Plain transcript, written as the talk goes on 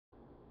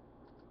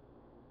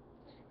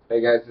Hey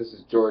guys, this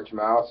is George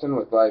Mallison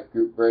with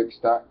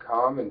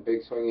LiveGroupBreaks.com and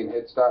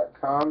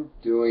BigSwingingHits.com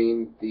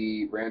doing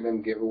the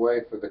random giveaway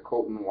for the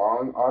Colton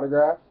Wong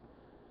autograph.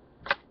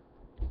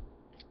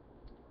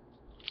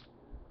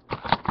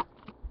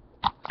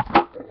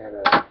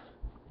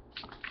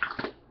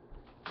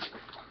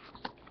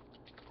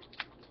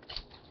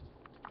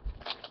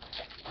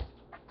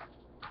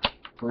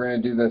 We're going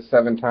to do this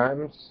 7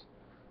 times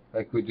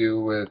like we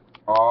do with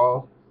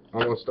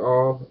almost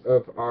all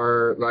of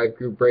our Live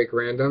Group Break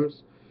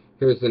randoms.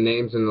 Here's the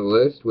names in the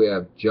list. We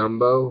have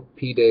Jumbo,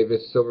 P.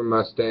 Davis, Silver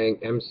Mustang,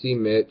 MC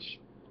Mitch,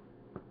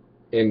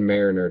 and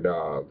Mariner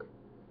Dog.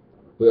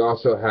 We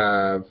also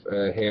have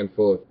a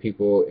handful of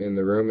people in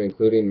the room,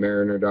 including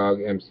Mariner Dog,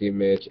 MC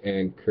Mitch,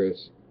 and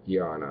Chris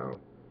Giano.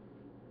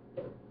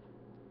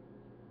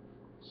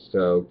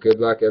 So good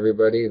luck,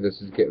 everybody.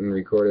 This is getting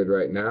recorded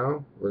right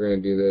now. We're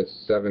going to do this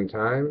 7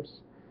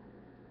 times.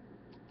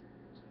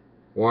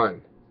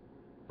 1.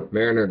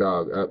 Mariner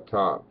Dog up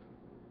top.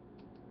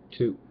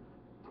 2.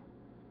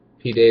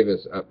 P.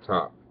 Davis up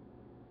top.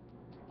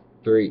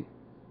 3.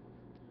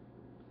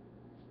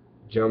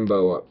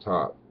 Jumbo up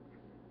top.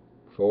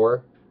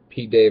 4.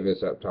 P.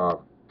 Davis up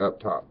top.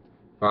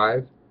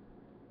 5.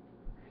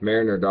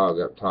 Mariner Dog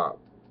up top.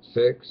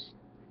 6.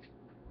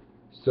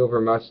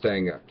 Silver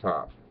Mustang up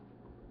top.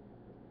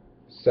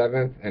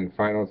 7th and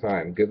final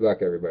time. Good luck,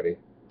 everybody.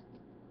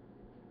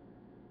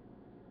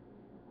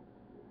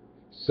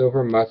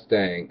 Silver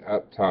Mustang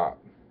up top.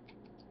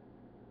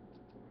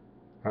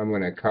 I'm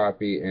going to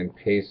copy and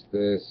paste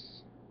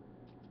this.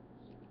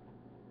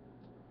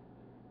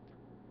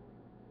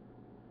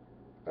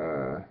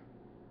 I'm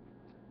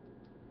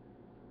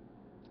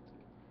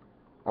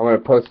going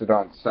to post it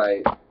on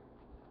site,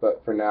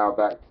 but for now,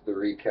 back to the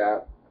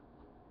recap,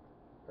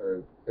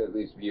 or at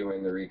least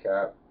viewing the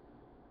recap.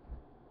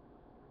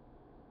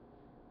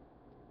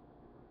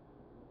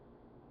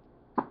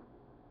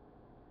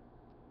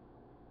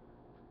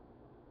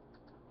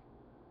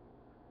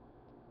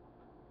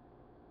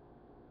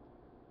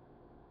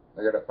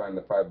 I gotta find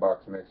the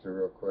 5-box mixer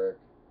real quick.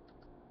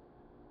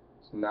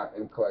 It's not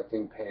in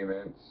collecting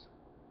payments.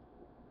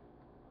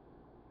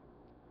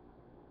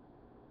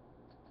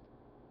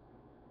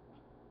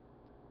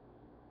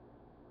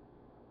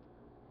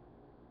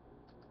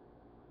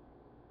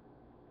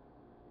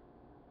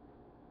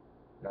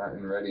 Not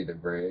in ready to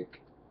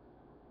break.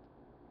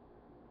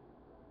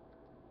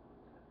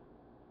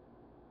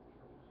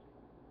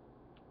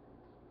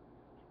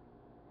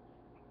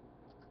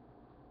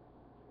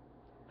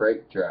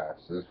 Break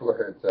drafts is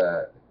where it's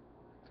at.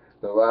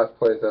 The last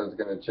place I was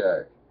gonna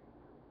check.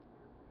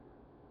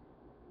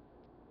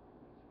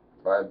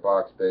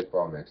 5-box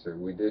baseball mixer.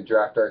 We did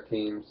draft our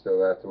team, so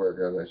that's where it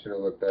goes. I should have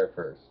looked there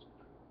first.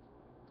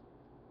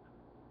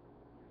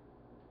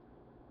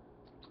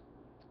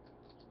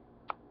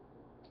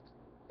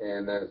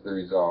 And there's the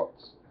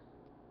results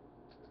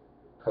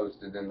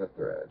posted in the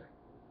thread.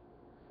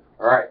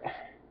 Alright,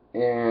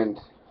 and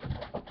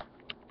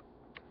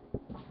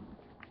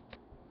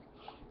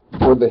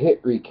for the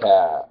hit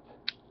recap,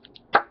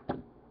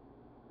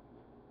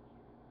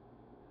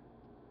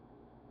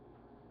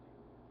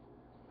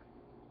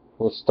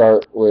 we'll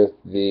start with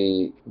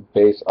the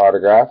base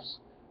autographs.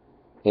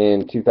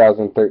 In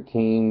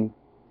 2013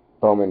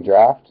 Bowman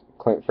Draft,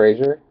 Clint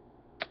Frazier,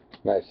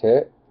 nice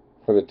hit.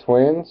 For the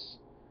Twins,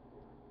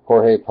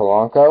 Jorge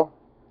Polanco,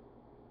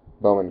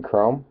 Bowman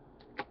Chrome.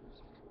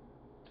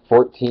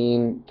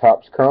 14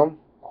 Topps Chrome,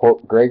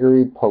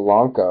 Gregory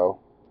Polanco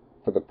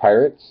for the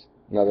Pirates,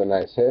 another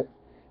nice hit.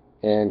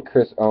 And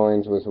Chris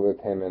Owings was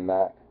with him in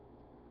that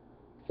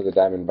for the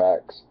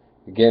Diamondbacks.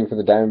 Again for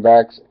the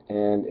Diamondbacks,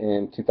 and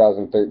in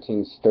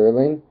 2013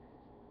 Sterling,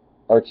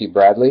 Archie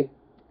Bradley.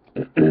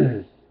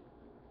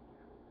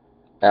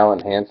 Alan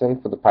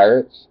Hansen for the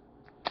Pirates.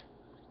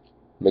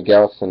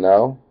 Miguel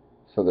Sano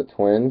for the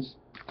Twins.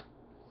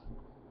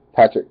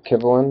 Patrick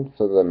Kivlin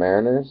for the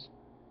Mariners.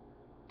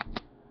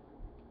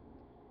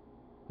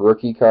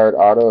 Rookie card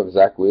auto of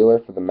Zach Wheeler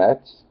for the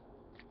Mets.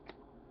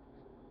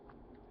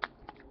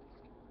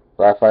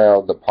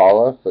 Rafael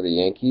DePaula for the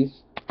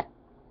Yankees.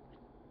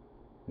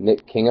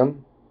 Nick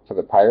Kingham for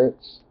the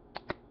Pirates.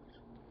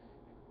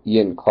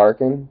 Ian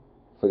Clarkin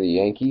for the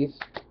Yankees.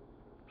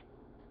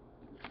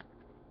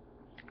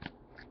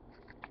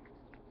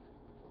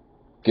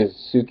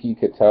 Kazuki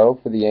Kato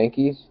for the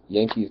Yankees.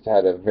 Yankees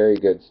had a very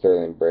good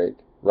Sterling break.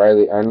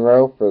 Riley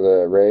Unruh for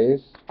the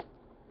Rays.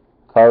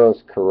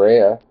 Carlos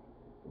Correa,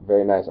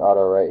 very nice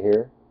auto right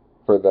here,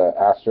 for the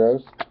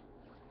Astros.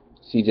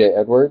 C.J.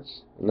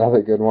 Edwards,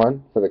 another good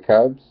one for the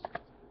Cubs.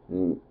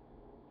 And,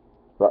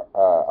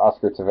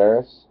 Oscar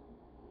Taveras.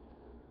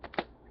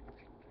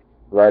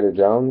 Ryder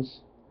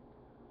Jones.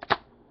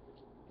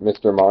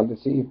 Mr.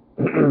 Mondesi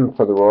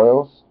for the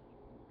Royals.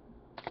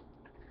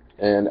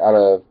 And out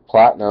of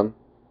Platinum,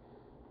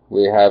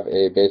 we have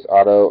a base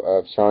auto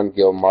of Sean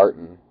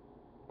Gilmartin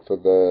for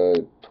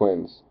the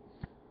Twins.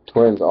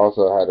 Twins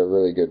also had a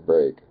really good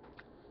break.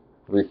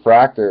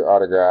 Refractor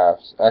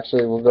autographs.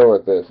 Actually, we'll go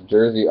with this.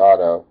 Jersey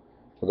auto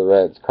for the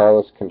Reds.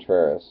 Carlos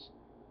Contreras.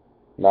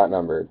 Not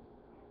numbered.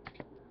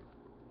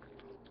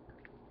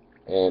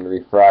 And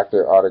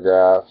refractor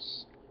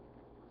autographs,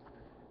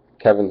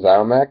 Kevin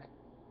Zaumek,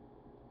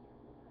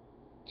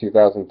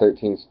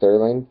 2013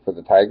 Sterling for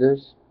the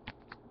Tigers,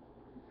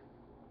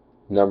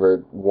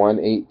 numbered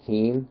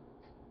 118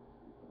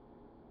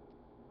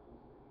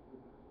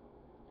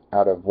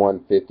 out of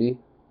 150.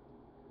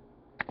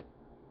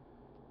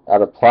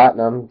 Out of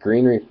Platinum,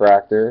 green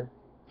refractor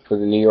for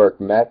the New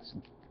York Mets,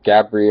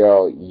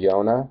 Gabriel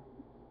Yona,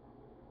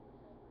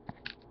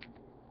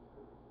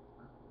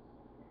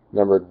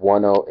 numbered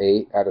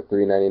 108 out of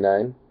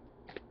 399.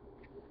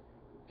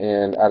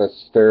 And out of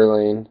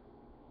Sterling,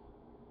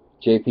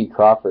 J.P.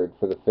 Crawford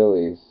for the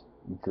Phillies,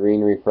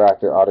 green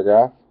refractor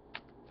autograph,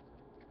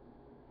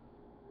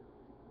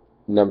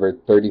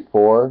 numbered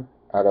 34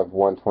 out of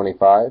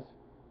 125.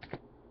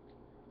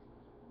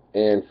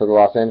 And for the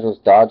Los Angeles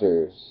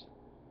Dodgers,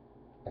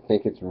 I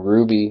think it's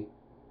ruby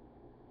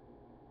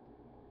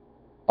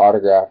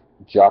autograph,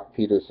 Jock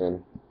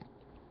Peterson,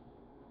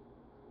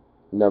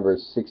 number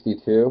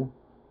 62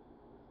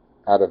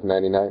 out of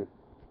 99.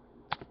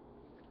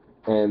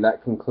 And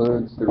that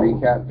concludes the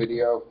recap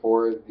video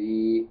for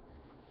the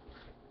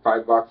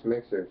 5-box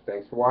mixer.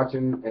 Thanks for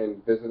watching,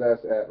 and visit us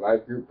at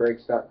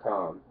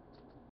livegroupbreaks.com.